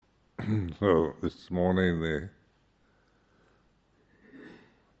So this morning they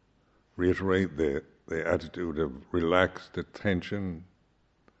reiterate the attitude of relaxed attention,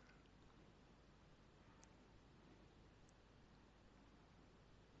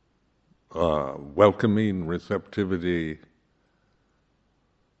 welcoming receptivity,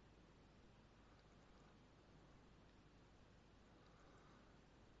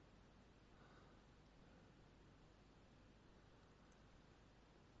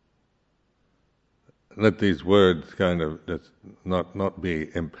 let these words kind of just not be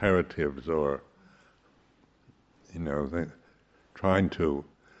imperatives or trying to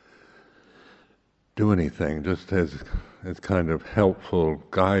do anything, just as kind of helpful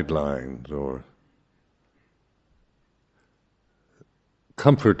guidelines or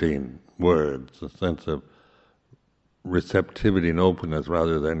comforting words, a sense of receptivity and openness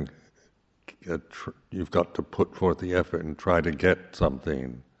rather than you've got to put forth the effort and try to get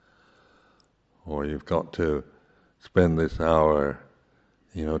something, or you've got to spend this hour,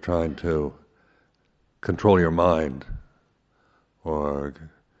 trying to control your mind, or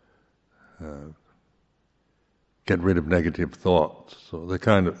get rid of negative thoughts. So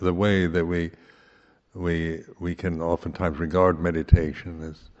the way that we can oftentimes regard meditation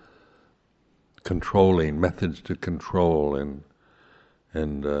as controlling methods to control and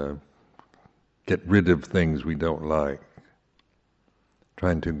get rid of things we don't like,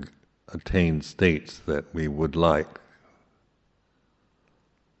 trying to attain states that we would like.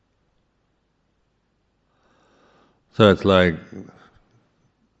 So it's like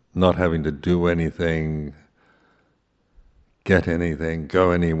not having to do anything, get anything,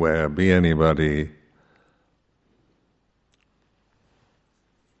 go anywhere, be anybody.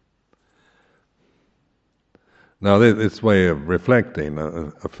 Now this way of reflecting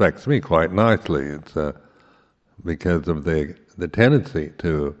affects me quite nicely. It's because of the tendency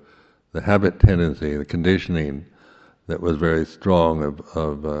to, the habit tendency, the conditioning that was very strong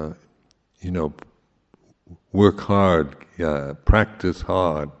of work hard, practice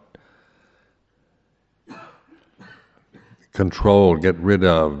hard, control, get rid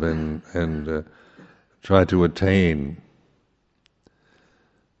of, and try to attain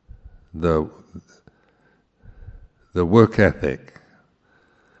the work ethic,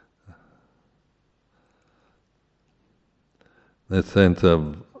 the sense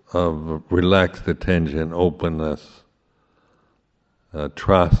of relaxed attention, openness,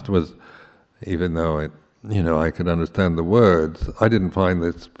 trust was, even though I could understand the words, I didn't find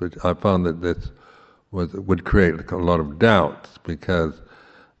this, but I found that this would create a lot of doubts, because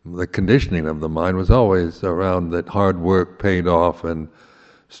the conditioning of the mind was always around that hard work paid off, and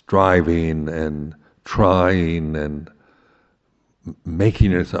striving and trying and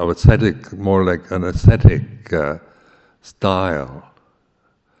making yourself ascetic, more like an ascetic style.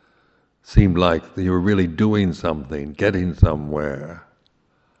 Seemed like you were really doing something, getting somewhere.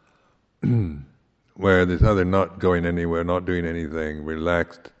 Where this other not going anywhere, not doing anything,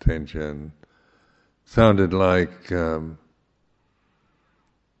 relaxed attention, sounded like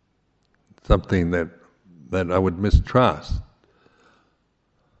something that I would mistrust.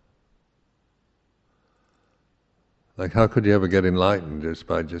 Like, how could you ever get enlightened just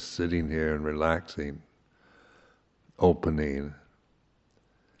by just sitting here and relaxing, opening?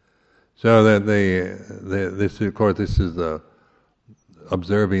 So that this is the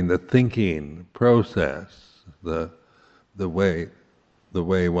observing the thinking process, the way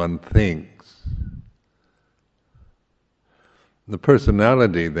one thinks. The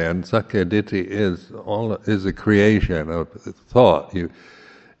personality, then, Sakkaya Ditthi, is a creation of thought. You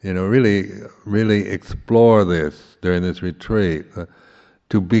really explore this during this retreat.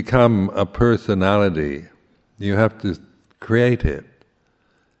 To become a personality, you have to create it.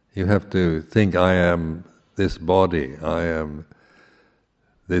 You have to think, I am this body, I am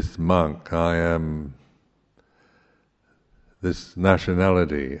this monk, I am this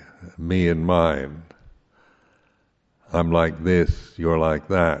nationality, me and mine. I'm like this, you're like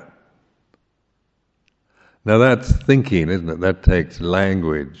that. Now that's thinking, isn't it? That takes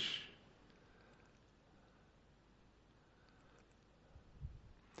language.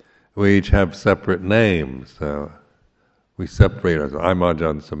 We each have separate names, so we separate ourselves. I'm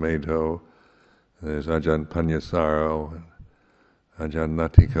Ajahn Sumedho, there's Ajahn Panyasaro, Ajahn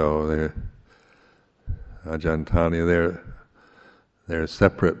Natiko, Ajahn Tanya, they're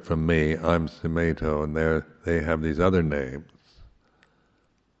separate from me. I'm Sumedho, and they have these other names.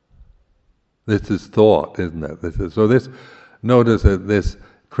 This is thought, isn't it? Notice that this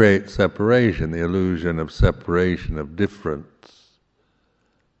creates separation, the illusion of separation, of difference.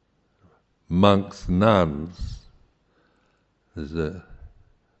 Monks, nuns, there's a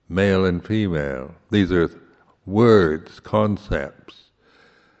male and female. These are words, concepts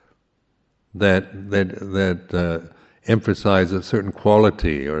that emphasize a certain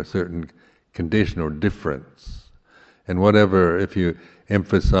quality or a certain condition or difference. And whatever, if you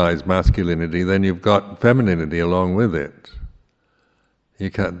emphasize masculinity, then you've got femininity along with it.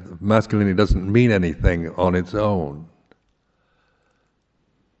 Masculinity doesn't mean anything on its own.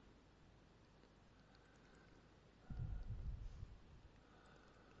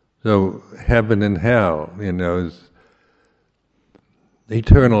 So heaven and hell, is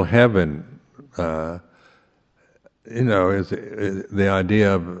eternal heaven. Is the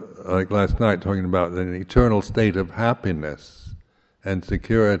idea of, like last night, talking about an eternal state of happiness and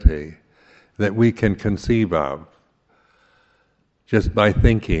security that we can conceive of just by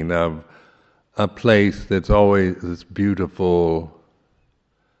thinking of a place that's always this beautiful,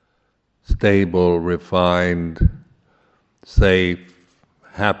 stable, refined, safe,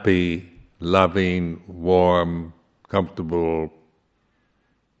 happy, loving, warm, comfortable.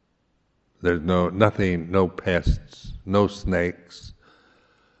 There's nothing, no pests, no snakes,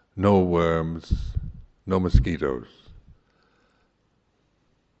 no worms, no mosquitoes.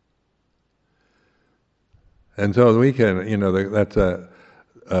 And so we can, that's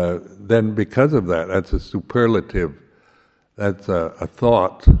then because of that, that's a superlative, that's a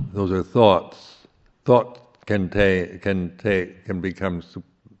thought, those are thoughts. Thought can become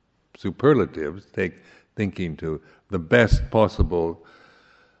superlatives, take thinking to the best possible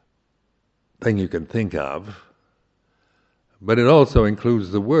thing you can think of, but it also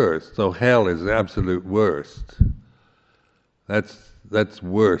includes the worst. So hell is the absolute worst. That's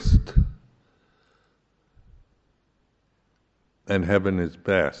worst. And heaven is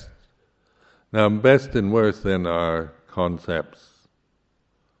best. Now, best and worst then are concepts,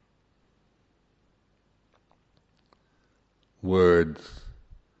 words,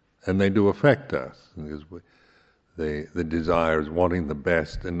 and they do affect us. Because the desire is wanting the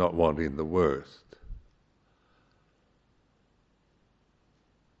best and not wanting the worst.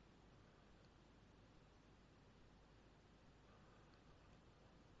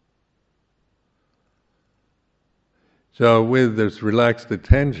 So with this relaxed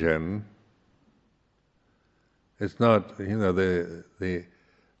attention, it's not,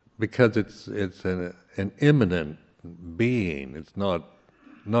 because it's an immanent being. It's not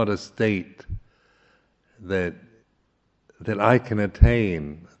a state that I can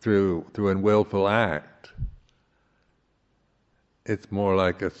attain through a willful act. It's more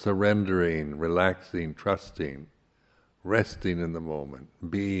like a surrendering, relaxing, trusting, resting in the moment,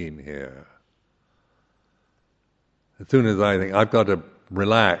 being here. As soon as I think, I've got to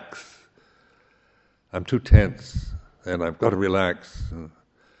relax, I'm too tense, and I've got to relax,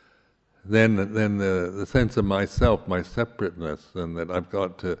 then the sense of myself, my separateness, and that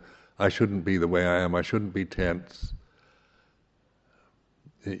I shouldn't be the way I am, I shouldn't be tense.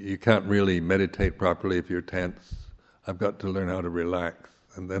 You can't really meditate properly if you're tense. I've got to learn how to relax,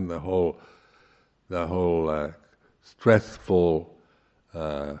 and then the whole stressful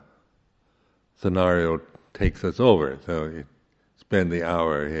scenario takes us over. So you spend the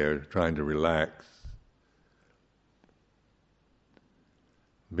hour here trying to relax,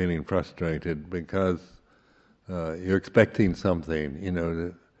 feeling frustrated because you're expecting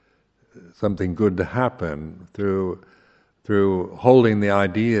something, something good to happen through holding the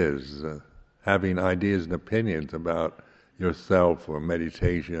ideas, having ideas and opinions about yourself or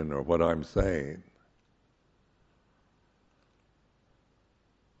meditation or what I'm saying.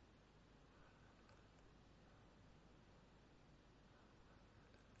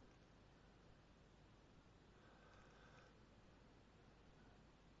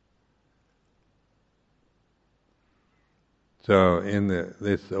 So in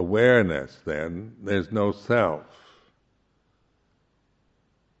this awareness then, there's no self.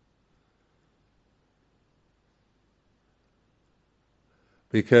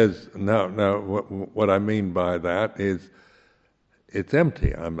 Because now what I mean by that is it's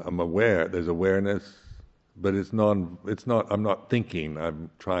empty. I'm aware. There's awareness, but it's not. I'm not thinking.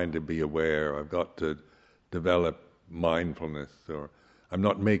 I'm trying to be aware. I've got to develop mindfulness, or I'm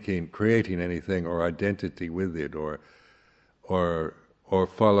not creating anything or identity with it, or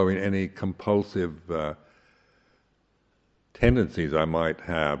following any compulsive tendencies I might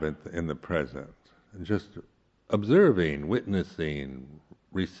have in the present, and just observing, witnessing,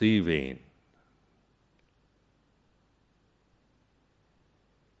 receiving.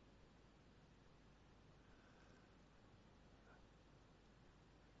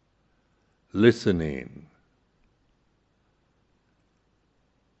 Listening.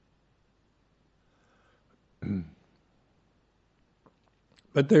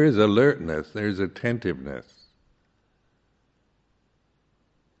 But there is alertness, there is attentiveness.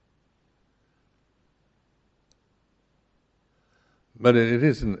 But it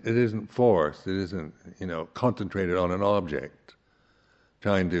isn't forced, it isn't, concentrated on an object,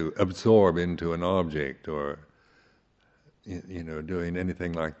 trying to absorb into an object or, doing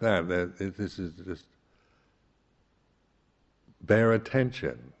anything like that. This is just bare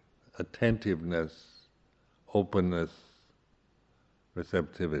attention, attentiveness, openness,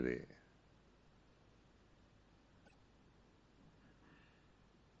 receptivity.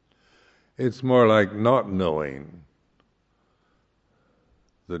 It's more like not knowing,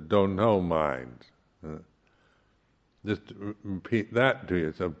 the don't know mind. Just repeat that to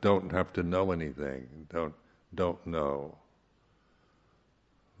yourself. Don't have to know anything. Don't know.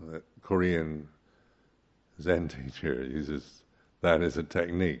 The Korean Zen teacher uses that as a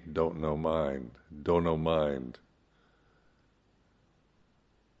technique. Don't know mind. Don't know mind.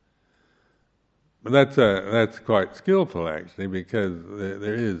 But that's quite skillful actually, because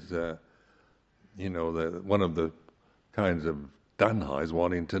there is, one of the kinds of Danha is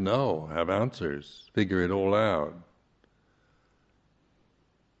wanting to know, have answers, figure it all out.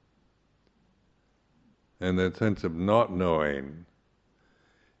 And that sense of not knowing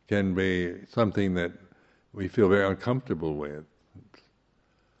can be something that we feel very uncomfortable with.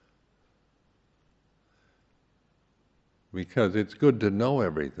 Because it's good to know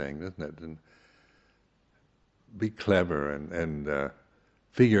everything, isn't it? And be clever and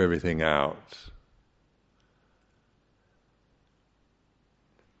figure everything out.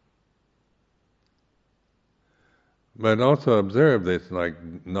 But also observe this, like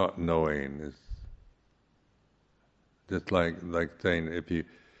not knowing is just like saying, if you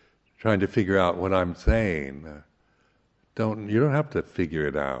trying to figure out what I'm saying, you don't have to figure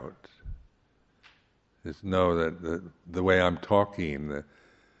it out. Just know that the way I'm talking, the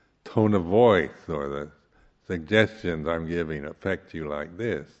tone of voice or the suggestions I'm giving affect you like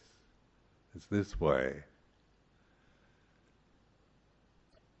this. It's this way.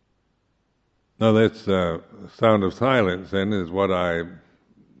 Now this sound of silence then is is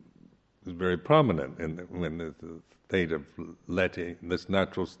very prominent when this state of this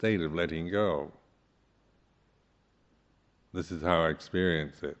natural state of letting go. This is how I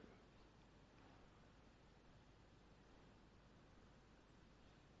experience it.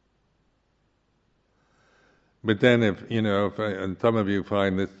 But then and some of you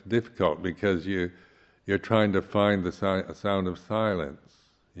find this difficult because you're trying to find the sound of silence.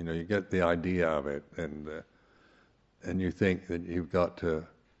 You get the idea of it, and you think that you've got to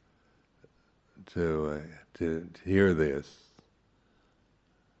hear this,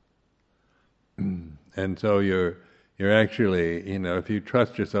 and so you're actually, if you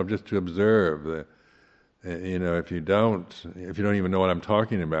trust yourself just to observe if you don't even know what I'm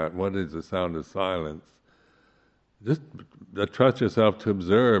talking about, what is the sound of silence? Just trust yourself to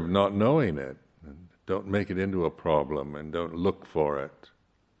observe, not knowing it. And don't make it into a problem, and don't look for it.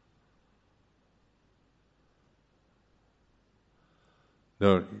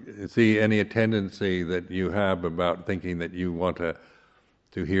 Don't see any tendency that you have about thinking that you want to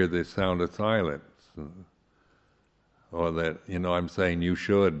hear this sound of silence, or that I'm saying you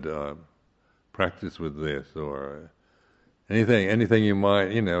should practice with this, or anything you might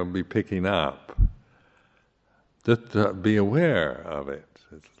be picking up. Just be aware of it.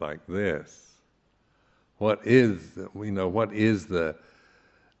 It's like this. What is the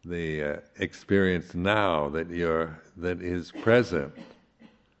experience now that is present?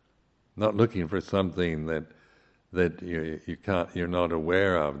 Not looking for something that you're not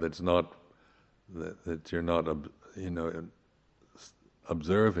aware of. That's not that you're not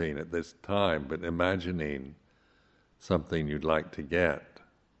observing at this time, but imagining something you'd like to get.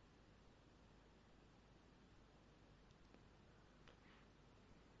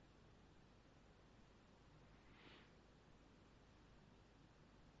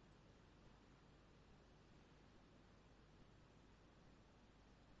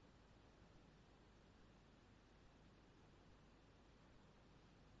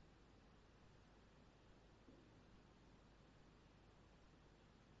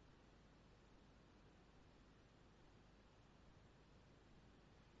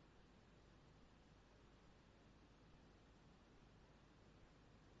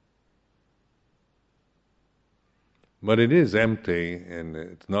 But it is empty, and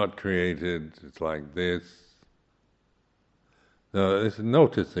it's not created. It's like this. No, it's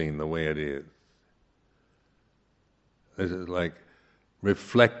noticing the way it is. This is like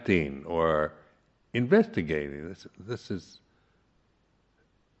reflecting or investigating. This is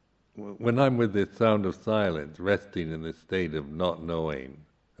when I'm with this sound of silence, resting in this state of not knowing,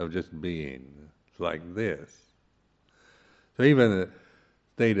 of just being, it's like this. So even a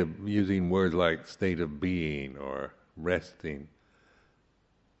state of using words like state of being or resting,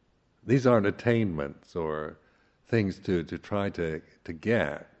 these aren't attainments or things to try to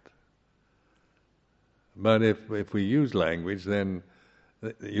get. But if we use language, then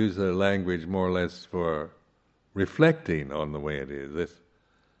use the language more or less for reflecting on the way it is. This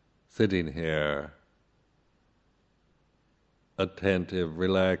sitting here, attentive,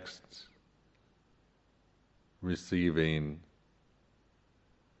 relaxed, receiving,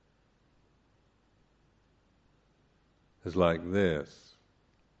 is like this.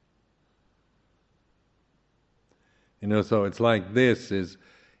 So it's like this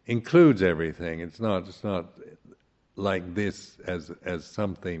includes everything. It's not like this as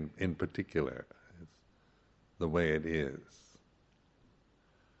something in particular. It's the way it is.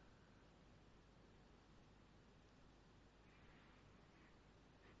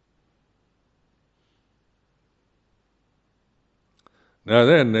 Now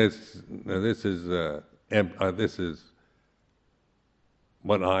then, this is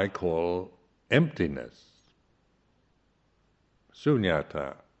what I call emptiness,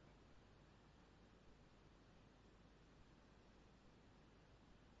 sunyata.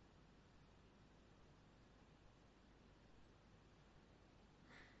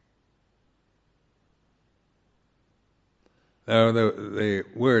 Now the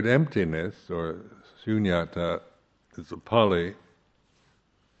word emptiness or sunyata is a Pali.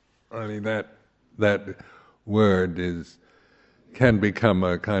 I mean that word can become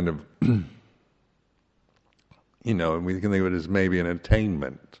a kind of we can think of it as maybe an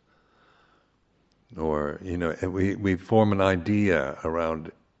attainment, or we form an idea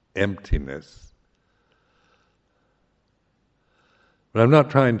around emptiness. But I'm not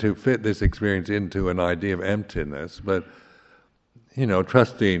trying to fit this experience into an idea of emptiness, but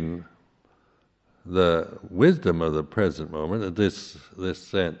trusting the wisdom of the present moment, that this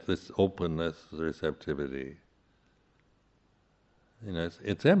sense, this openness, receptivity,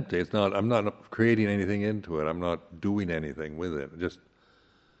 it's empty. It's not. I'm not creating anything into it. I'm not doing anything with it. Just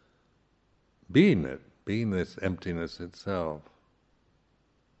being it, being this emptiness itself.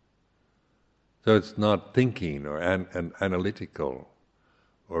 So it's not thinking or analytical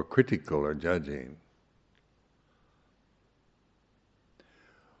or critical or judging.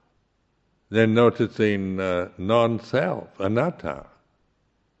 Then noticing non-self, anatta.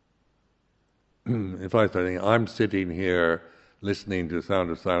 If I start thinking, I'm sitting here listening to the sound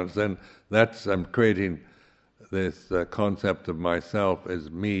of silence, then I'm creating this concept of myself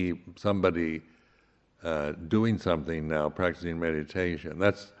as me, somebody doing something now, practicing meditation.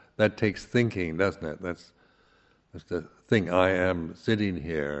 That takes thinking, doesn't it? That's the thing. I am sitting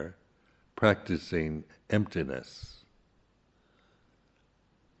here practicing emptiness.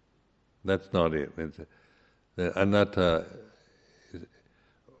 That's not it. It's the anatta,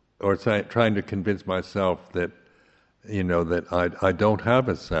 or trying to convince myself that that I don't have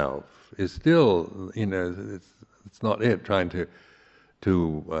a self is still it's not it. Trying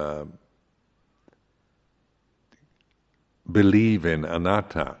to believe in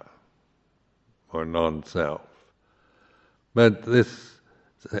anatta or non-self, but this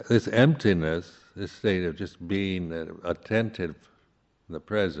emptiness, this state of just being attentive in the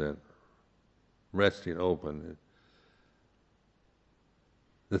present, resting open,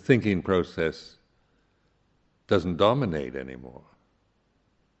 the thinking process doesn't dominate anymore.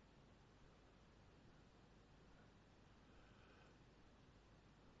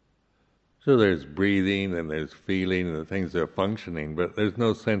 So there's breathing and there's feeling and the things that are functioning, but there's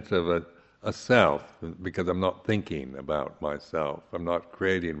no sense of a self, because I'm not thinking about myself. I'm not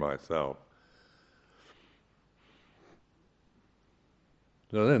creating myself.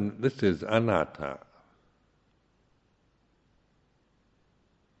 So then this is anatta.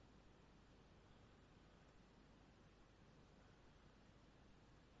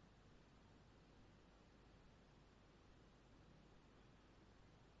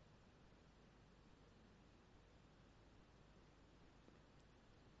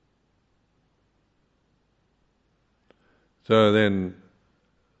 So then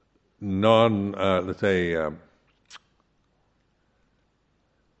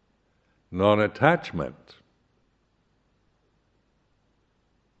non-attachment,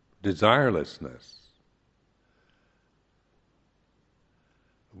 desirelessness,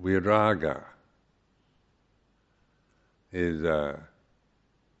 viraga is this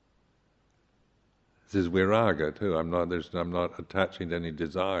is viraga too. I'm not attaching to any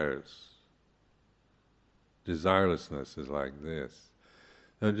desires. Desirelessness is like this.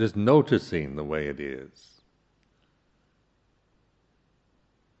 Just noticing the way it is.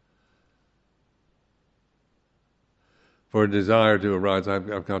 For a desire to arise,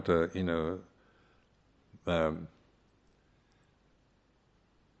 I've got to, for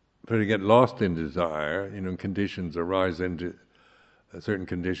to get lost in desire, conditions arise into certain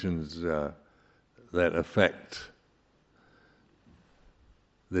conditions that affect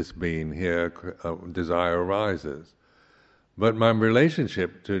this being here, desire arises. But my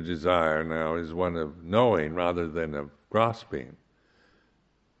relationship to desire now is one of knowing rather than of grasping.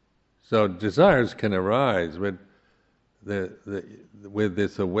 So desires can arise with with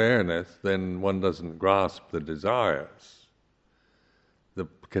this awareness, then one doesn't grasp the desires. The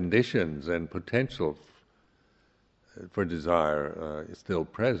conditions and potential for desire is still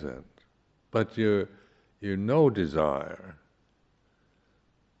present, but you know desire.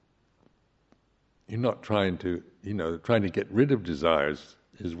 You're not trying to, trying to get rid of desires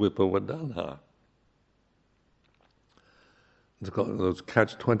is vipavadana. It's called those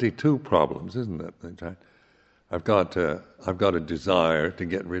catch-22 problems, isn't it? I've got a desire to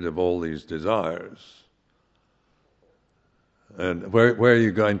get rid of all these desires. And where are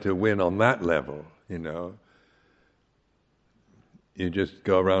you going to win on that level, You just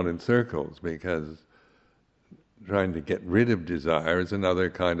go around in circles, because trying to get rid of desire is another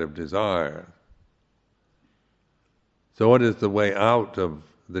kind of desire. So what is the way out of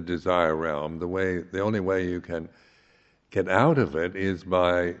the desire realm? The only way you can get out of it is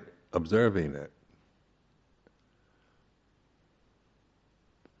by observing it.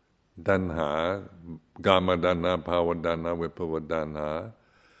 Danha, gamadana, pavadana, vipavadana,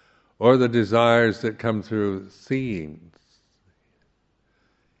 or the desires that come through seeing,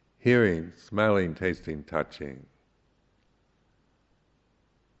 hearing, smelling, tasting, touching.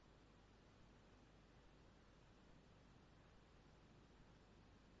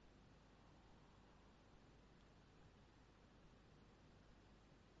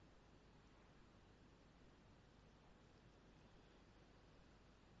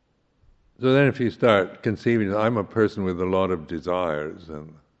 So then if you start conceiving, I'm a person with a lot of desires,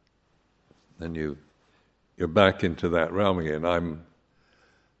 and then you're back into that realm again.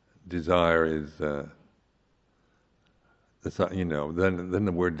 Desire is, then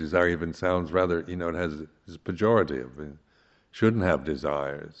the word desire even sounds rather, it's pejorative. It shouldn't have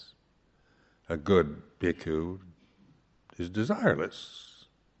desires. A good bhikkhu is desireless.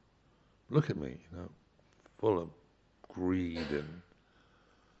 Look at me, full of greed and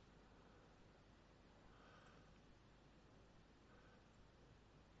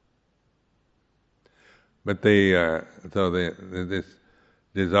but this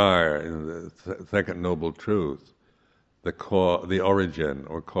desire, the second noble truth, the origin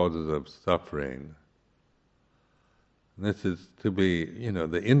or causes of suffering. This is to be,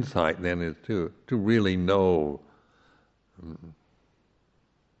 the insight then is to really know.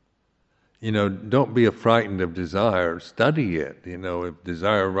 Don't be frightened of desire. Study it. If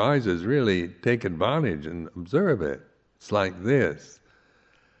desire arises, really take advantage and observe it. It's like this.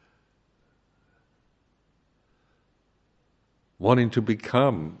 Wanting to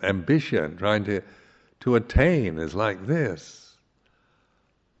become, ambition, trying to attain is like this.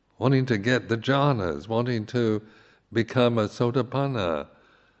 Wanting to get the jhanas, wanting to become a sotapanna.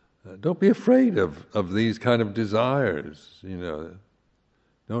 Don't be afraid of these kind of desires.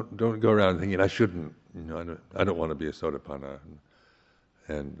 Don't go around thinking I shouldn't. I don't want to be a sotapanna,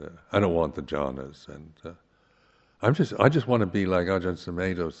 and I don't want the jhanas, and I just want to be like Ajahn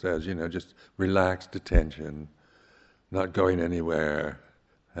Sumedho says. Just relaxed attention. Not going anywhere.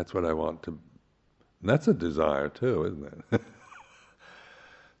 That's what I want to. And that's a desire too, isn't it?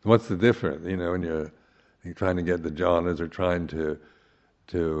 What's the difference? When you're trying to get the jhanas or trying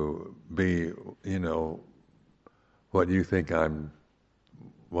to be, what you think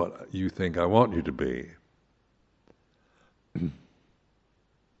I want you to be.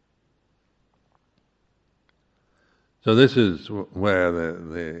 So this is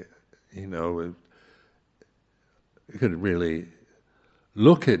where you could really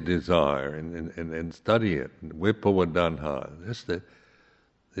look at desire and study it. Vipavadana,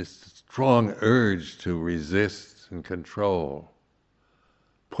 this strong urge to resist and control,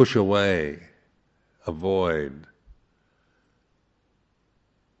 push away, avoid.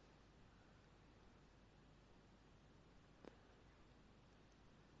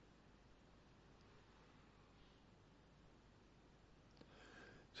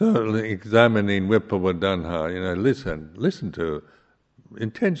 So examining vipavadana,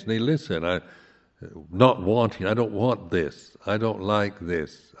 intentionally listen. Not wanting, I don't want this, I don't like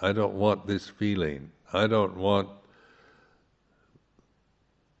this, I don't want this feeling, I don't want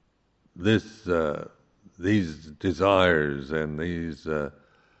these desires and these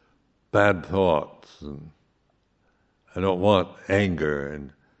bad thoughts, and I don't want anger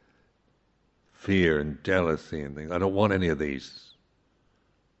and fear and jealousy and things. I don't want any of these.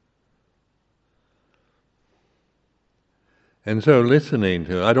 And so listening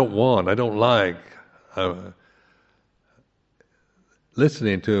to, I don't like,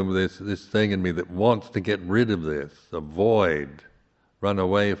 listening to him, this thing in me that wants to get rid of this, avoid, run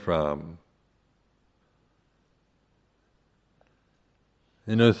away from.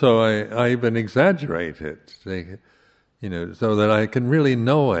 So I even exaggerate it, so that I can really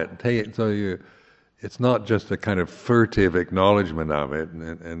know it. It's not just a kind of furtive acknowledgement of it,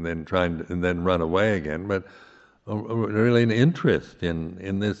 and then run away again, but really an interest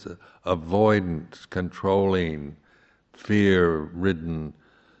in this avoidant, controlling, fear-ridden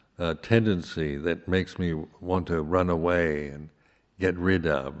tendency that makes me want to run away and get rid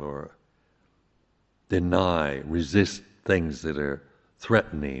of or deny, resist things that are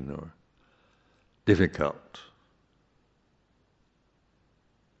threatening or difficult.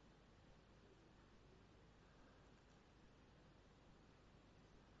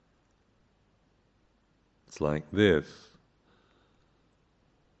 It's like this.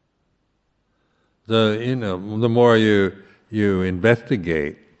 So, the more you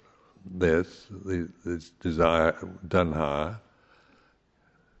investigate this desire, tanha,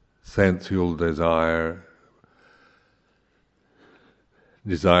 sensual desire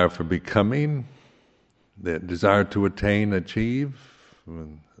for becoming, the desire to attain, achieve,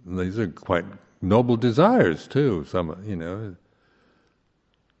 and these are quite noble desires too.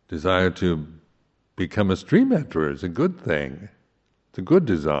 Desire to become a stream enterer is a good thing. It's a good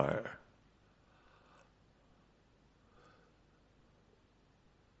desire.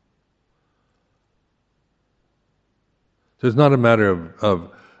 So it's not a matter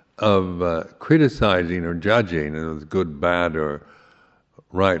of criticizing or judging as good, bad, or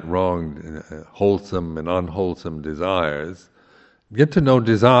right, wrong, wholesome and unwholesome desires. Get to know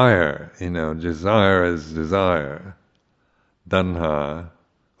desire. Desire is desire. Tanha,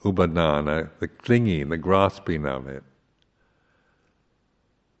 upadana, the clinging, the grasping of it.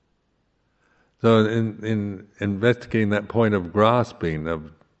 So in investigating that point of grasping,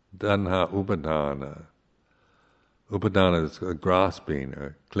 of tanha, upadana is grasping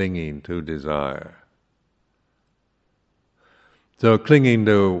or clinging to desire. So clinging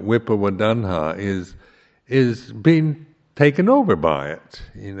to vibhava tanha is being taken over by it.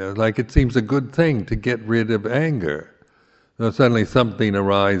 Like it seems a good thing to get rid of anger. So suddenly something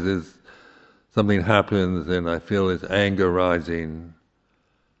arises, something happens, and I feel this anger rising,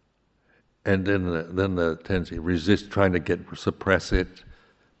 and then the tendency resist, trying to suppress it,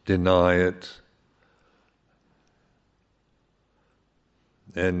 deny it.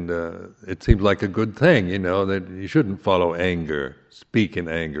 And it seems like a good thing, that you shouldn't follow anger, speak in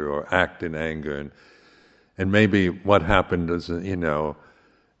anger, or act in anger. And maybe what happened is, I'm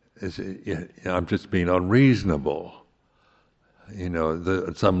just being unreasonable.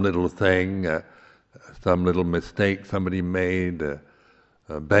 Some little thing, some little mistake somebody made,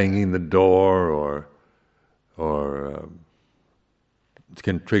 banging the door, or it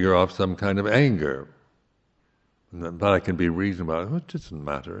can trigger off some kind of anger. But I can be reasonable. Oh, it doesn't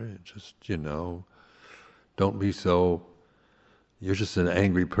matter. It just, don't be so. You're just an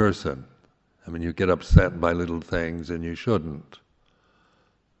angry person. You get upset by little things, and you shouldn't.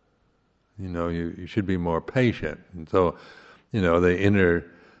 You should be more patient. And so, the inner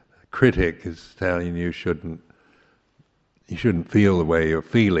critic is telling you shouldn't feel the way you're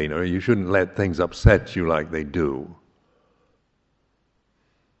feeling, or you shouldn't let things upset you like they do.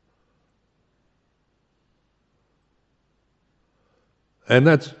 And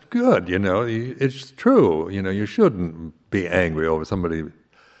that's good, it's true. You shouldn't be angry over somebody,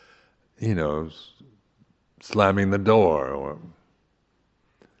 slamming the door, or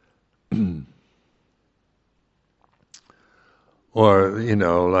or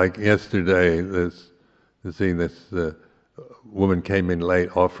like yesterday, this woman came in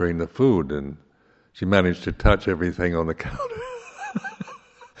late offering the food, and she managed to touch everything on the counter.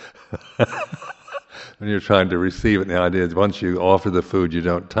 When you're trying to receive it, the idea is once you offer the food, you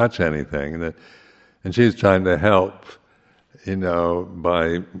don't touch anything. And she's trying to help,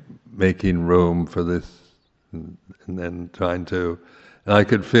 by making room for this, and then trying to. And I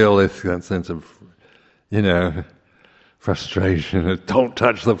could feel this sense of, frustration. Don't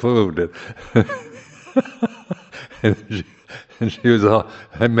touch the food. and she was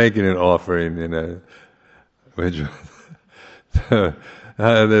making an offering, which was.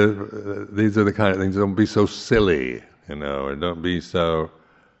 These are the kind of things. Don't be so silly, or don't be so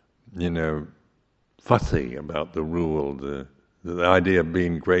fussy about the rule, the idea of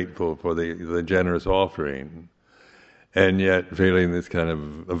being grateful for the generous offering, and yet feeling this kind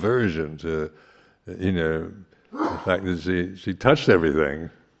of aversion to, the fact that she touched everything.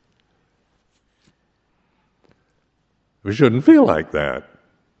 We shouldn't feel like that.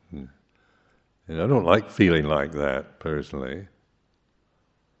 I don't like feeling like that personally.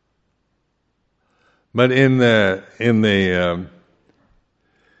 But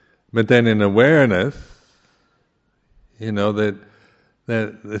but then in awareness, that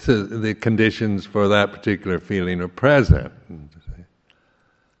this is the conditions for that particular feeling are present.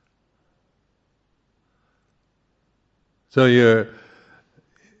 So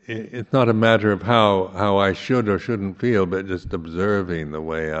it's not a matter of how I should or shouldn't feel, but just observing the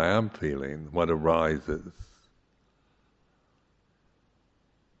way I am feeling, what arises.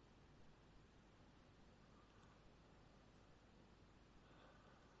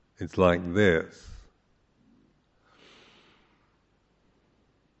 It's like this.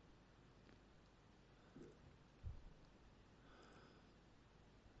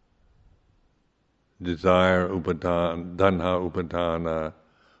 Desire, upadana, tanha, upadana,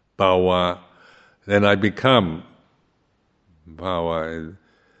 bhava, then I become bhava.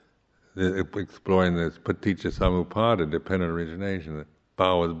 Exploring this paticca samuppada, dependent origination,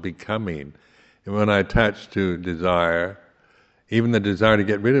 bhava is becoming. And when I attach to desire, even the desire to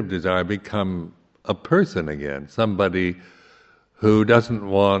get rid of desire, I become a person again, somebody who doesn't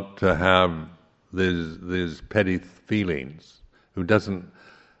want to have these petty feelings, who doesn't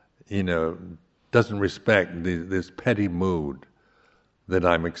respect this petty mood that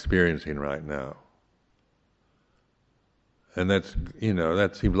I'm experiencing right now. And that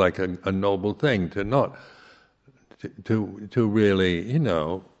seems like a noble thing to really,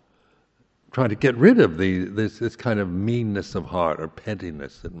 try to get rid of this kind of meanness of heart or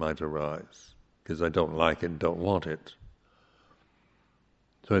pettiness that might arise, because I don't like it, don't want it.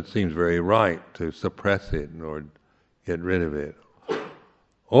 So it seems very right to suppress it or get rid of it.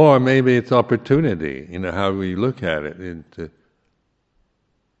 Or maybe it's opportunity, how we look at it,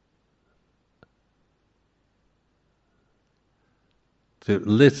 to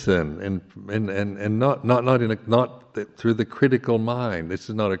listen and not through the critical mind. This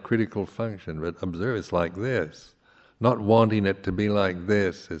is not a critical function, but observe it's like this. Not wanting it to be like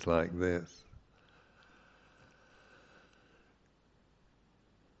this is like this.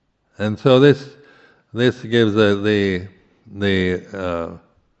 And so this gives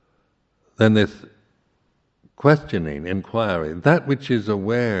then this questioning, inquiry, that which is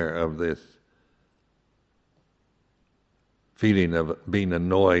aware of this feeling of being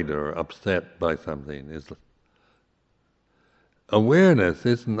annoyed or upset by something is awareness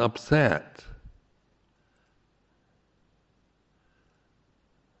isn't upset.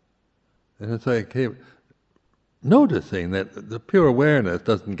 And it's like noticing that the pure awareness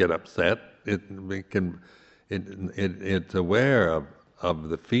doesn't get upset. It's aware of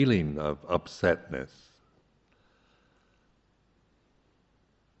the feeling of upsetness.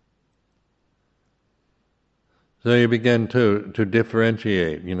 So you begin to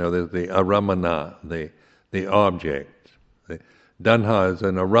differentiate. There's the aramana, the object. The tanha is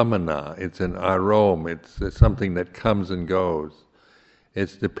an aramana. It's an arom. It's something that comes and goes.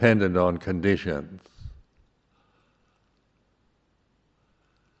 It's dependent on conditions.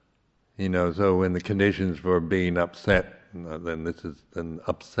 So when the conditions for being upset, then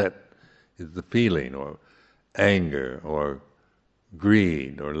upset is the feeling, or anger, or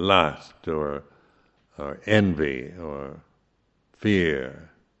greed, or lust, or envy, or fear.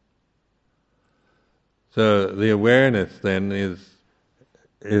 So the awareness then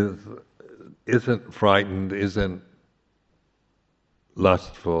isn't frightened, isn't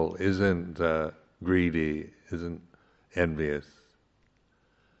lustful, isn't greedy, isn't envious.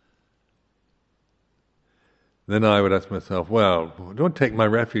 Then I would ask myself, well, don't take my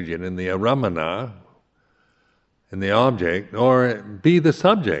refuge in the aramana, in the object, or be the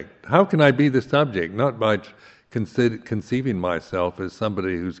subject. How can I be the subject? Not by conceiving myself as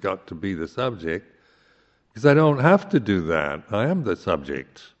somebody who's got to be the subject, because I don't have to do that. I am the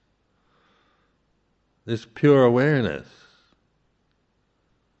subject. This pure awareness.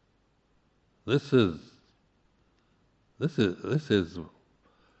 This is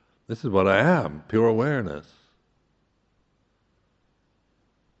what I am, pure awareness.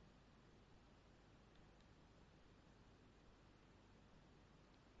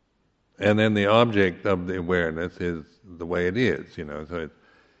 And then the object of the awareness is the way it is, So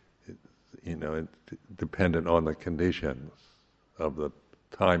it's dependent on the conditions of the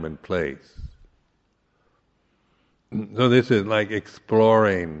time and place. So this is like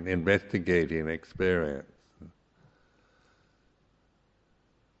exploring, investigating experience.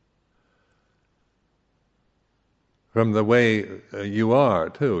 From the way you are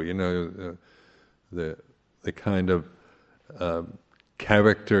too, the the kind of uh,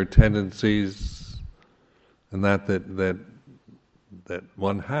 character tendencies and that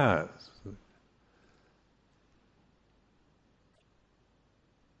one has.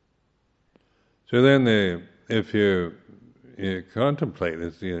 So then, if you contemplate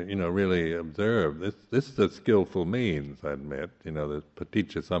this, really observe this. This is a skillful means, I admit. The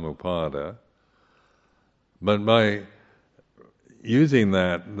paticca samuppada. But by using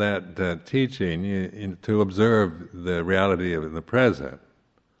that teaching to observe the reality of the present,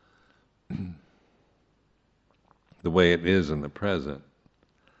 the way it is in the present,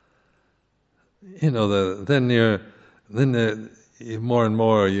 more and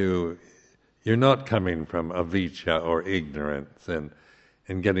more you're not coming from avijja or ignorance and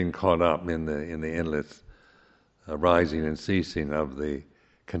getting caught up in the endless rising and ceasing of the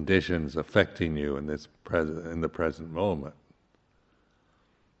conditions affecting you in the present moment.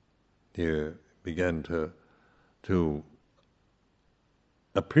 You begin to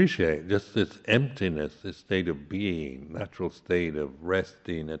appreciate just this emptiness, this state of being, natural state of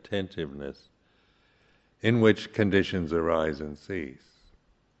resting attentiveness, in which conditions arise and cease.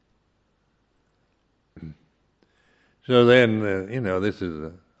 So then, this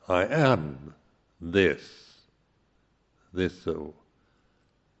is I am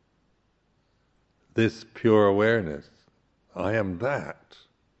this pure awareness. I am that.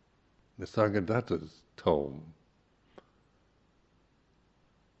 Nisargadatta's tome.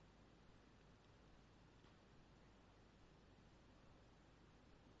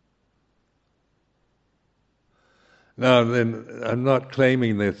 Now then, I'm not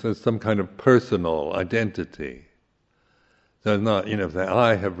claiming this as some kind of personal identity. So it's not, that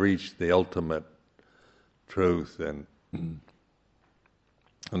I have reached the ultimate truth, and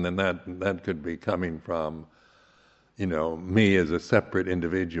then that could be coming from, me as a separate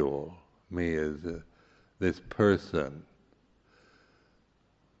individual, me as this person.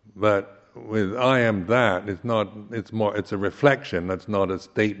 But with I am that, it's a reflection. That's not a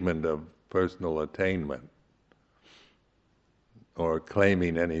statement of personal attainment or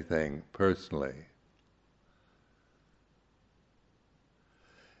claiming anything personally.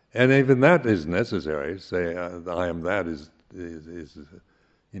 And even that is necessary. Say, I am that is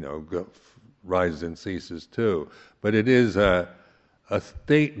rises and ceases too. But it is a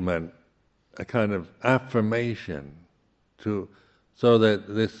statement, a kind of affirmation, so that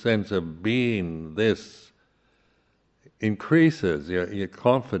this sense of being this increases, your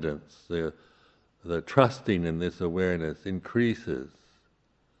confidence, the trusting in this awareness increases,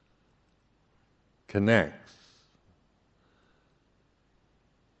 connects.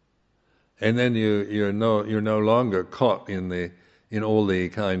 And then you're no longer caught in all the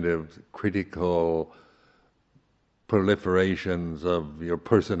kind of critical proliferations of your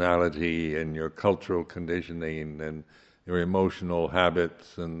personality and your cultural conditioning and your emotional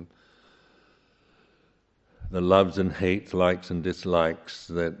habits and the loves and hates, likes and dislikes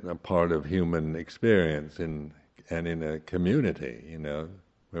that are part of human experience and in a community,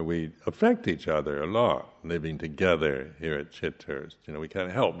 where we affect each other a lot, living together here at Chithurst. We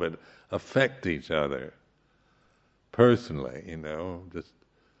can't help but affect each other personally, just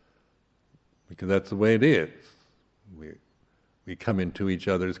because that's the way it is. We come into each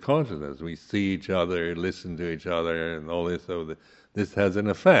other's consciousness. We see each other, listen to each other, and all this. So this has an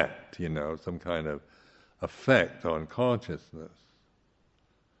effect, some kind of effect on consciousness.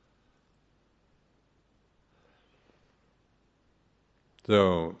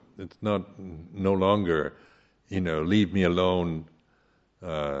 So it's no longer, leave me alone.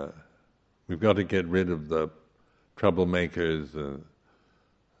 We've got to get rid of the troublemakers,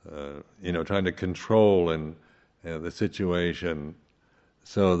 trying to control the situation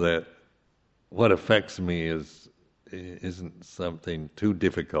so that what affects me isn't something too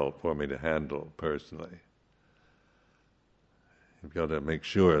difficult for me to handle personally. You've got to make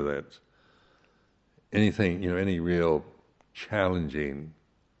sure that anything, any real challenging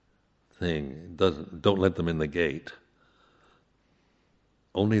thing, don't let them in the gate.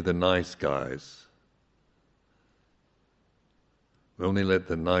 Only the nice guys. We only let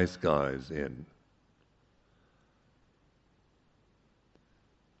the nice guys in.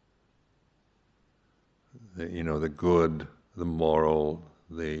 The good, the moral,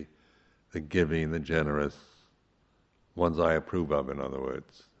 the giving, the generous, ones I approve of, in other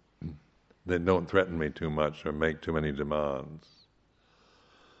words. They don't threaten me too much or make too many demands.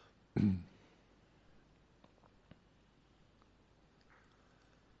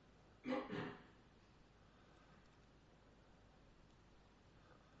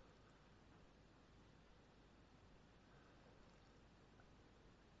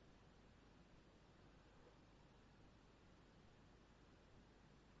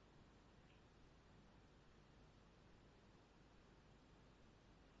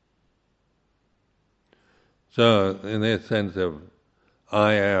 So, in the sense of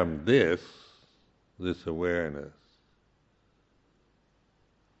I am this awareness.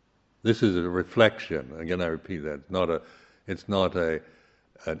 This is a reflection. Again, I repeat that. It's not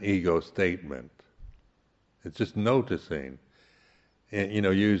an ego statement. It's just noticing,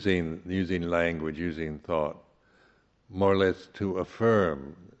 using language, using thought, more or less to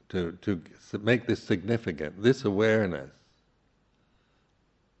affirm, to make this significant. This awareness,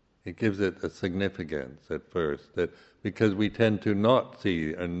 it gives it a significance at first, because we tend to not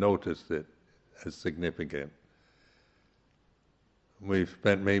see and notice it as significant. We've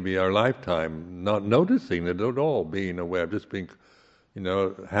spent maybe our lifetime not noticing it at all, being aware, just being,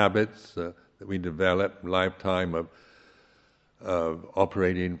 habits that we develop, lifetime of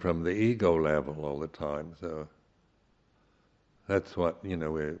operating from the ego level all the time. So that's what,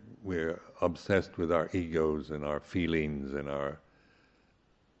 we're obsessed with our egos and our feelings and our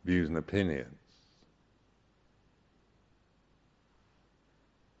views and opinions.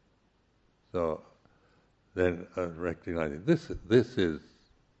 So then recognizing this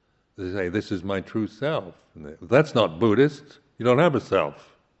is my true self. And that's not Buddhist. You don't have a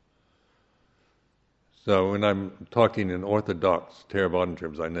self. So when I'm talking in orthodox Theravadan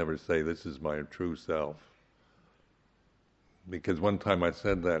terms, I never say this is my true self. Because one time I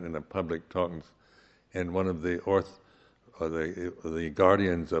said that in a public talk, and one of the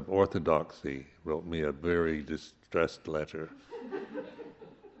guardians of orthodoxy wrote me a very distressed letter.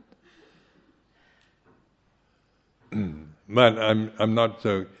 But I'm not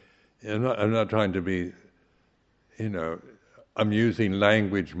trying to be, I'm using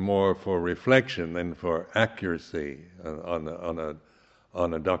language more for reflection than for accuracy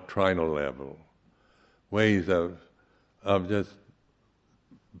on a doctrinal level. Ways of just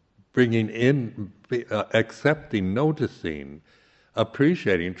bringing in, accepting, noticing,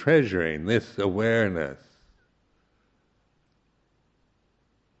 appreciating, treasuring this awareness.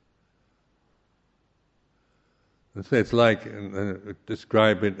 And so it's like,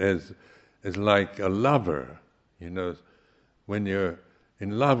 describe it as like a lover. When you're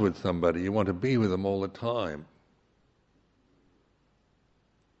in love with somebody, you want to be with them all the time.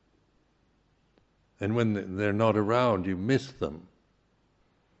 And when they're not around, you miss them.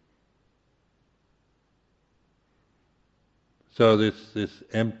 So this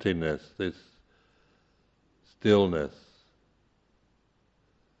emptiness, this stillness,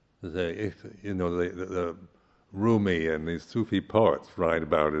 the Rumi and these Sufi poets write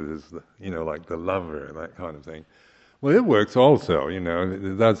about it as, like the lover, that kind of thing. Well, it works also,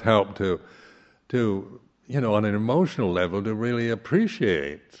 it does help to on an emotional level, to really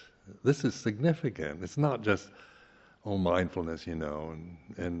appreciate this is significant. It's not just, mindfulness,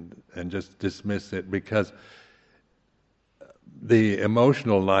 and just dismiss it, because the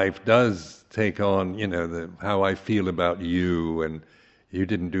emotional life does take on, how I feel about you, and you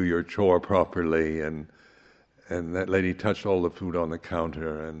didn't do your chore properly, and that lady touched all the food on the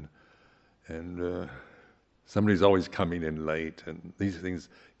counter, and somebody's always coming in late, and these things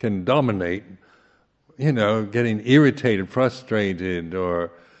can dominate, getting irritated, frustrated,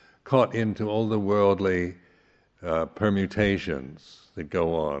 or caught into all the worldly permutations that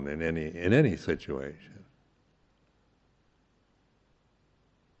go on in any situation.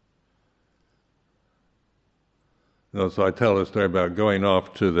 So I tell a story about going off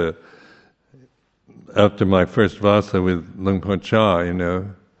after my first vasa with Luang Por Chah,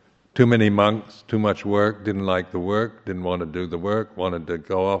 too many monks, too much work, didn't like the work, didn't want to do the work, wanted to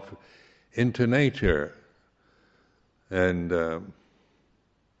go off into nature and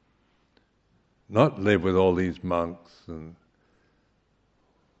not live with all these monks and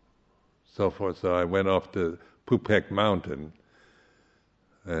so forth. So I went off to Pupek Mountain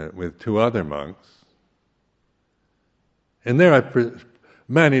with two other monks. And there I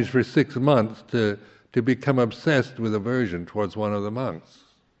managed for 6 months to become obsessed with aversion towards one of the monks.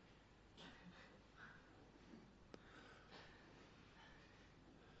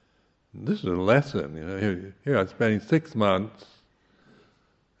 This is a lesson, Here I'm spending 6 months,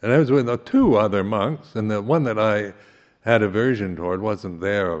 and I was with 2 other monks, and the one that I had aversion toward wasn't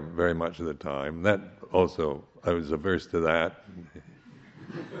there very much of the time. That also, I was averse to that.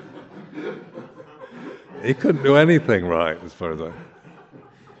 He couldn't do anything right as far as I...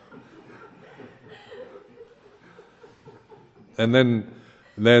 And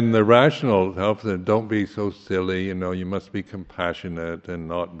then the rational helps that don't be so silly, you must be compassionate and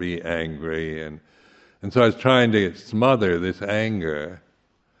not be angry. And so I was trying to smother this anger,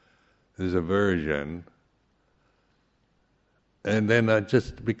 this aversion, and then I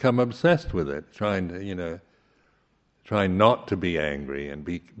just become obsessed with it, trying not to be angry and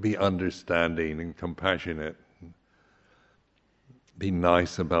be understanding and compassionate. be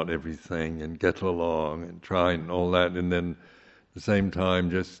nice about everything and get along and try and all that, and then at the same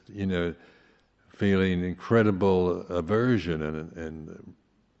time just, feeling incredible aversion and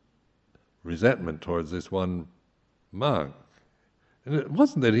resentment towards this one monk. And it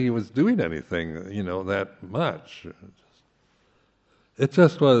wasn't that he was doing anything, that much. It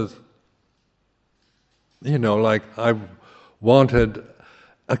just was, like I wanted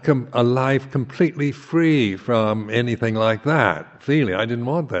a life completely free from anything like that feeling. I didn't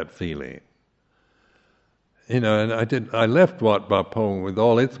want that feeling. And I left Wat Pah Pong with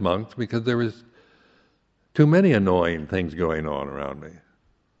all its monks because there was too many annoying things going on around me.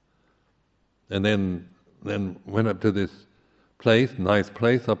 And then went up to this nice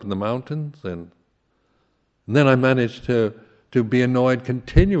place up in the mountains, and then I managed to be annoyed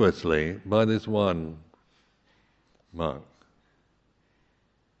continuously by this one monk.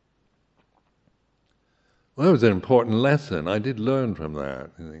 Well, it was an important lesson. I did learn from that.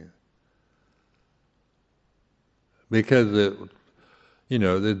 Because,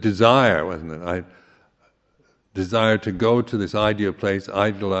 the desire, wasn't it? I desired to go to this ideal place,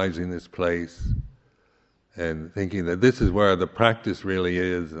 idolizing this place, and thinking that this is where the practice really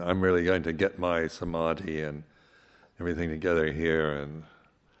is. I'm really going to get my samadhi and everything together here, and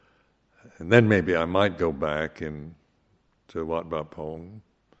then maybe I might go back to Wat Pah Pong.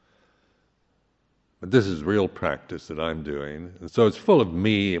 But this is real practice that I'm doing. And so it's full of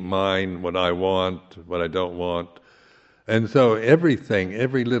me, mine, what I want, what I don't want. And so everything,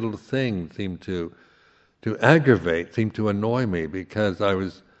 every little thing seemed to aggravate, seemed to annoy me, because I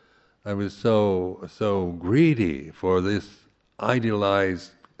was so greedy for this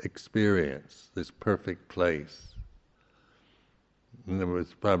idealized experience, this perfect place. And it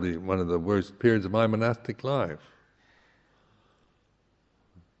was probably one of the worst periods of my monastic life.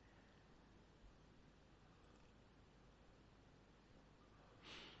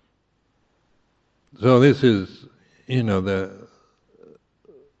 So this is, the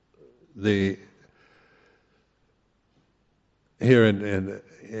here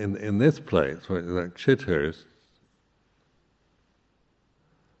in this place, like Chithurst,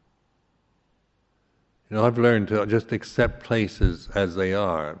 I've learned to just accept places as they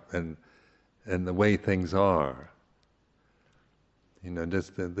are and the way things are.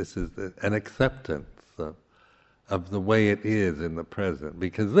 This is an acceptance of the way it is in the present,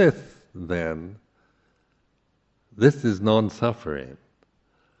 because this is non-suffering.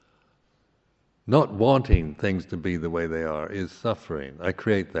 Not wanting things to be the way they are is suffering. I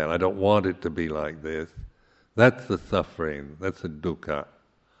create that. I don't want it to be like this. That's the suffering. That's the dukkha.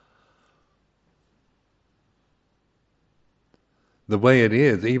 The way it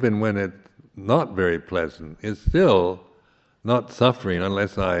is, even when it's not very pleasant, is still not suffering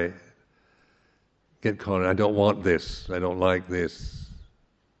unless I get caught in, I don't want this, I don't like this.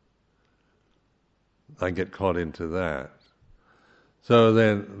 I get caught into that. So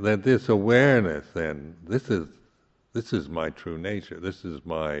then, that this awareness, then, this is my true nature. This is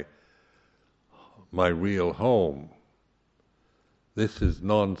my real home. This is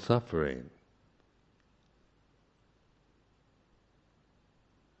non-suffering.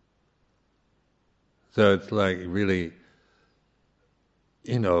 So it's like really,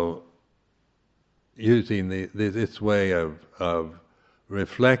 using this way of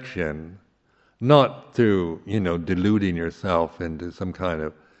reflection, not through, deluding yourself into some kind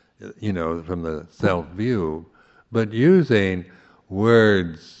of, from the self-view, but using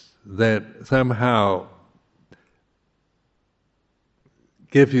words that somehow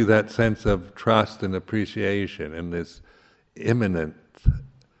give you that sense of trust and appreciation and this immanent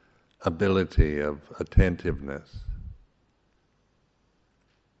ability of attentiveness.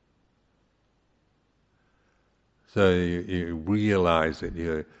 So you realize it,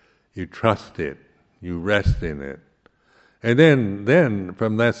 you trust it, you rest in it, and then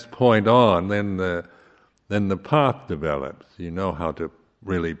from this point on, then the path develops. You know how to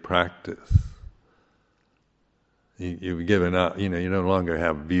really practice. You've given up. You no longer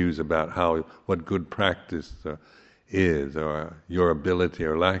have views about what good practice is, or your ability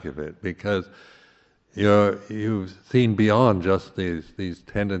or lack of it, because you've seen beyond just these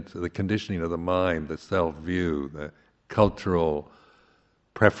tendencies, the conditioning of the mind, the self-view, the cultural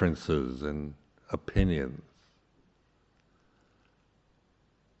preferences and opinions,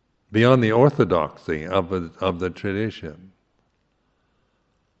 beyond the orthodoxy of the tradition.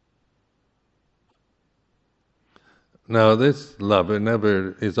 Now, this love, it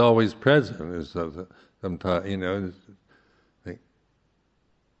never is always present. Is sometimes,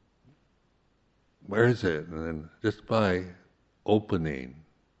 where is it? And then just by opening,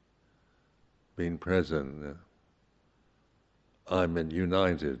 being present, I'm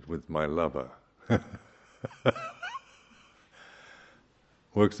united with my lover.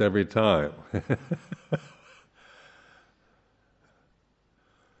 Works every time.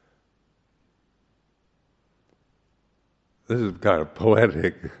 This is kind of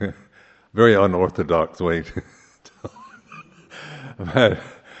poetic, very unorthodox way to but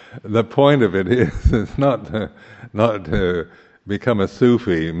the point of it is, it's not to become a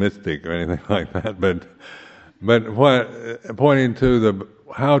Sufi mystic or anything like that, but what, pointing to the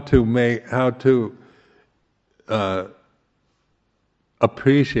how to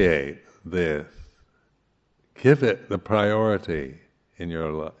appreciate this, give it the priority in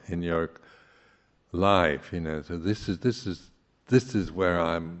your life. So this is where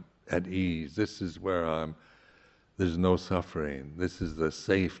I'm at ease. This is where there's no suffering. This is the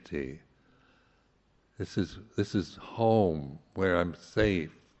safety. This is home where I'm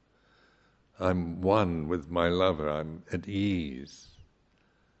safe. I'm one with my lover. I'm at ease.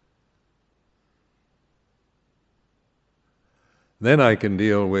 Then I can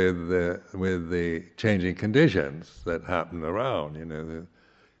deal with the changing conditions that happen around. The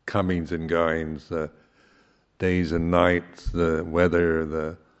comings and goings, the days and nights, the weather,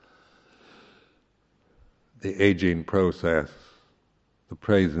 the aging process, the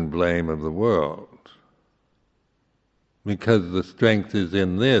praise and blame of the world. Because the strength is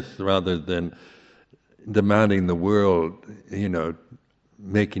in this rather than demanding the world,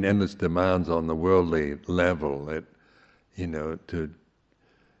 making endless demands on the worldly level, to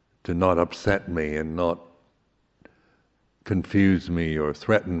not upset me and not confuse me or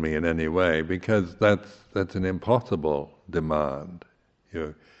threaten me in any way, because that's an impossible demand.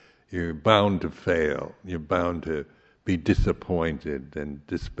 You're bound to fail. You're bound to be disappointed and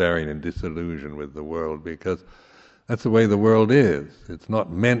despairing and disillusioned with the world, because that's the way the world is. It's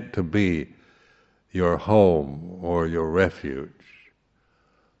not meant to be your home or your refuge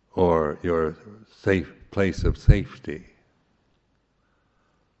or your safe place of safety.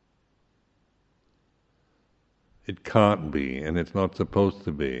 It can't be, and it's not supposed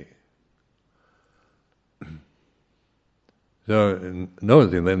to be. So,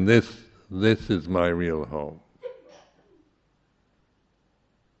 noticing then this is my real home.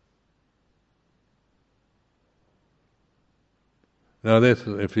 Now this,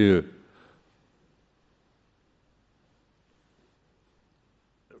 if you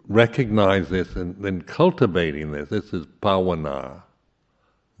recognize this and then cultivating this is bhavana,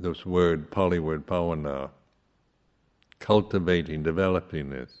 this word, Pali word bhavana, cultivating, developing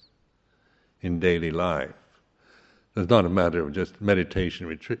this in daily life. It's not a matter of just meditation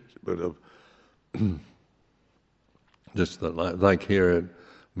retreats, but of just like here in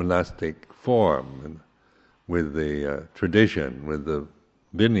monastic form, and with the tradition, with the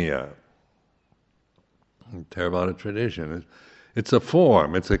Vinaya, Theravada tradition. It's a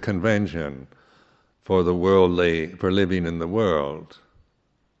form, it's a convention for the worldly, for living in the world.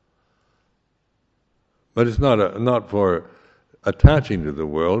 But it's not for attaching to the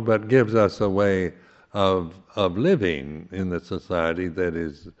world, but gives us a way of living in the society that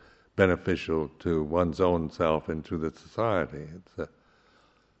is beneficial to one's own self and to the society. It's a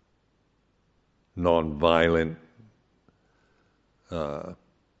non-violent,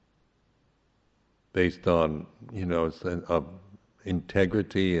 based on of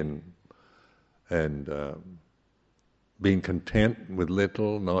integrity and being content with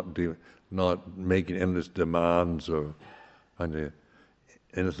little, not making endless demands or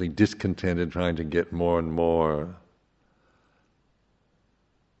endlessly discontented, trying to get more and more.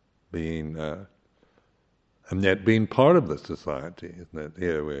 Being and yet being part of the society, isn't it?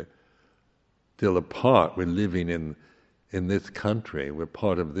 Here we're still a part. We're living in this country. We're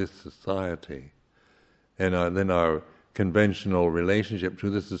part of this society, and then our conventional relationship to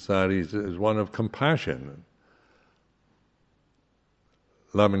the society is one of compassion,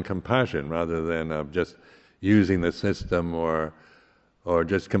 love and compassion, rather than of just using the system or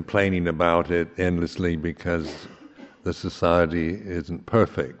just complaining about it endlessly because the society isn't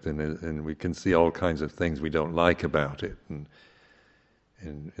perfect, and we can see all kinds of things we don't like about it, and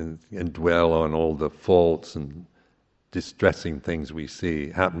dwell on all the faults and distressing things we see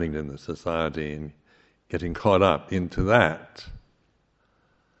happening in the society, and getting caught up into that.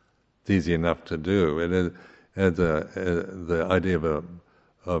 It's easy enough to do. The idea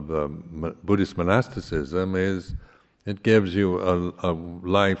of Buddhist monasticism is it gives you a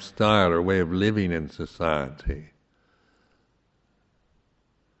lifestyle or way of living in society,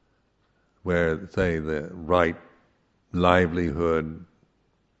 where, say, the right livelihood,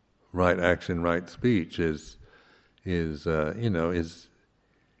 right action, right speech is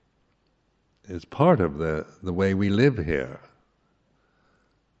part of the way we live here.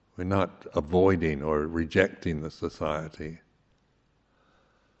 We're not avoiding or rejecting the society.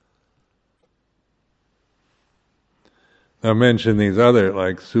 Now, I mention these other,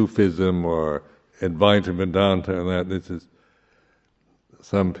 like Sufism or Advaita Vedanta, and that. This is,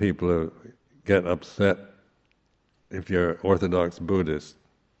 some people get upset if you're Orthodox Buddhist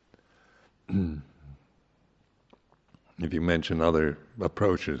if you mention other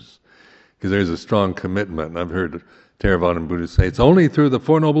approaches, because there's a strong commitment. I've heard Theravadan Buddhists say, it's only through the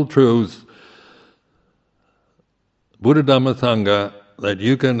Four Noble Truths, Buddha Dhamma Sangha, that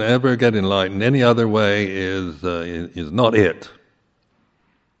you can ever get enlightened. Any other way is not it.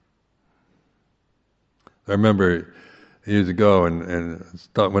 I remember years ago, and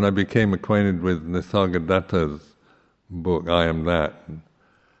when I became acquainted with Nisargadatta's book, I Am That, and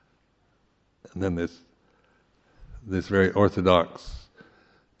then this very orthodox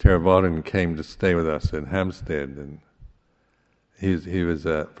Theravadan came to stay with us in Hampstead, and he was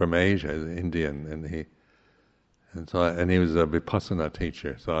from Asia, Indian, and he was a Vipassana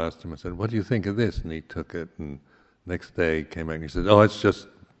teacher. So I asked him, I said, what do you think of this? And he took it, and next day he came back and he said, oh, it's just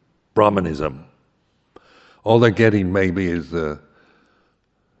Brahmanism. All they're getting maybe is the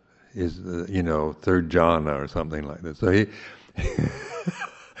third jhana or something like this. So it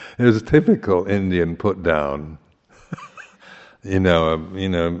was typical Indian put down.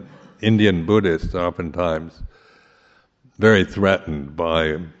 Indian Buddhists are oftentimes very threatened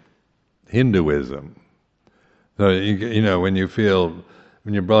by Hinduism. So when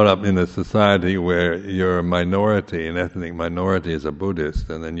you're brought up in a society where you're a minority, an ethnic minority as a Buddhist,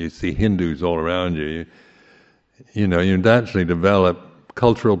 and then you see Hindus all around you, you naturally develop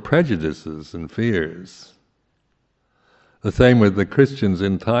cultural prejudices and fears. The same with the Christians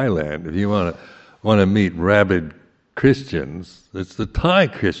in Thailand. If you want to meet rabid Christians, it's the Thai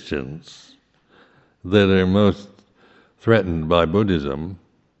Christians that are most threatened by Buddhism,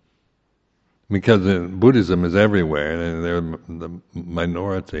 because Buddhism is everywhere, and they're the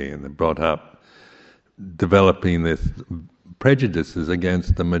minority, and they're brought up developing this prejudices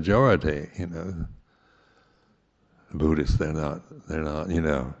against the majority. Buddhists, they're not.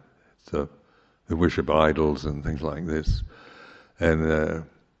 So they worship idols and things like this, and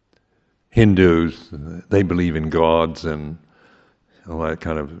Hindus, they believe in gods and all that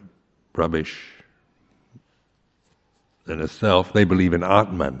kind of rubbish. And a self, they believe in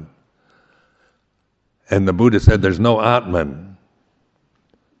Atman. And the Buddha said there's no Atman.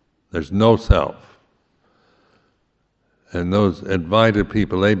 There's no self. And those Advaita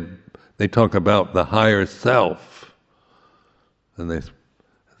people, they talk about the higher self. And they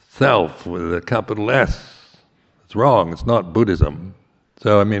self with a capital S. It's wrong. It's not Buddhism.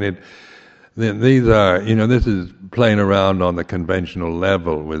 So these are, this is playing around on the conventional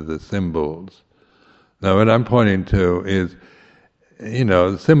level with the symbols. Now, what I'm pointing to is,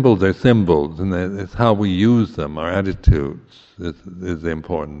 symbols are symbols, and it's how we use them, our attitudes is the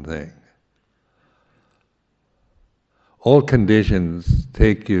important thing. All conditions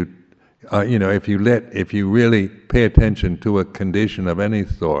take you, if you really pay attention to a condition of any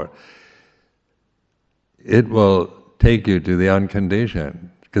sort, it will take you to the unconditioned,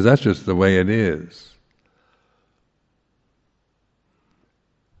 because that's just the way it is.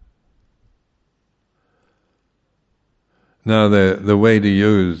 Now, the way to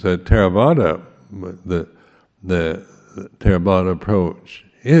use Theravada, the Theravada approach,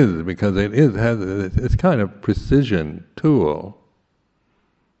 is because it's kind of precision tool.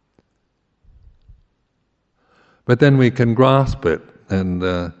 But then we can grasp it and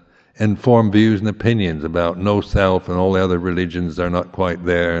form views and opinions about no self, and all the other religions are not quite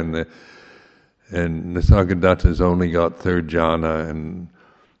there, and Nisargadatta's only got third jhana, and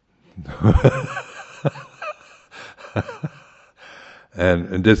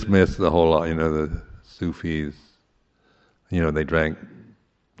and dismiss the whole lot. The Sufis,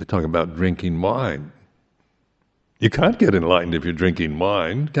 they talk about drinking wine. You can't get enlightened if you're drinking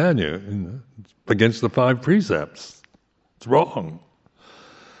wine, can you? It's against the 5 precepts. It's wrong.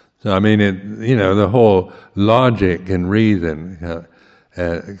 So the whole logic and reason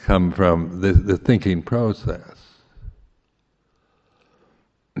come from the thinking process.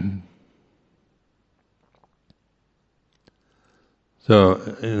 So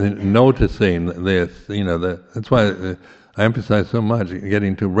noticing this, that's why I emphasize so much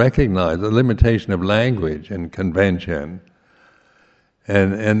getting to recognize the limitation of language and convention,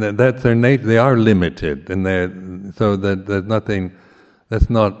 and that's their nature. They are limited, and so that there's nothing. That's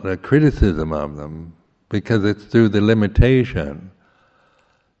not a criticism of them, because it's through the limitation.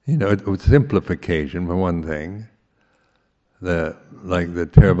 With simplification for one thing. Like the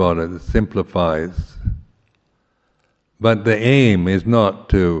Theravada simplifies But the aim is not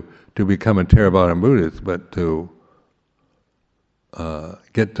to become a Theravada Buddhist, but to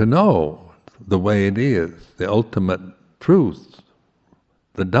get to know the way it is, the ultimate truth,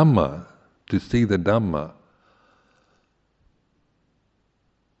 the Dhamma, to see the Dhamma.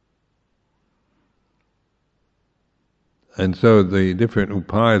 And so the different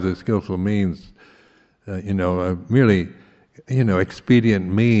upayas, the skillful means, are merely,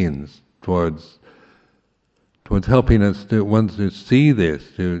 expedient means towards helping us to see this,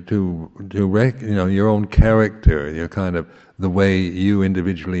 your own character, your kind of the way you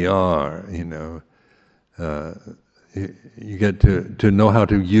individually are. You get to know how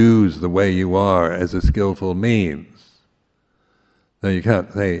to use the way you are as a skillful means. Now you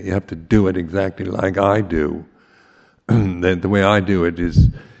can't say you have to do it exactly like I do. The way I do it is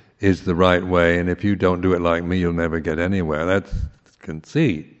the right way, and if you don't do it like me, you'll never get anywhere. That's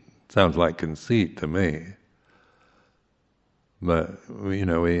conceit. Sounds like conceit to me. But we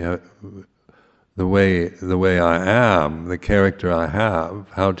have the way I am, the character I have,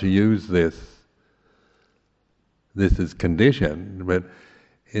 how to use this. This is conditioned, but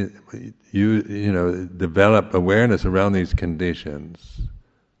you develop awareness around these conditions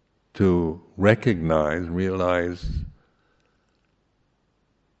to realize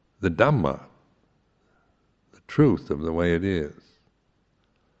the Dhamma, the truth of the way it is.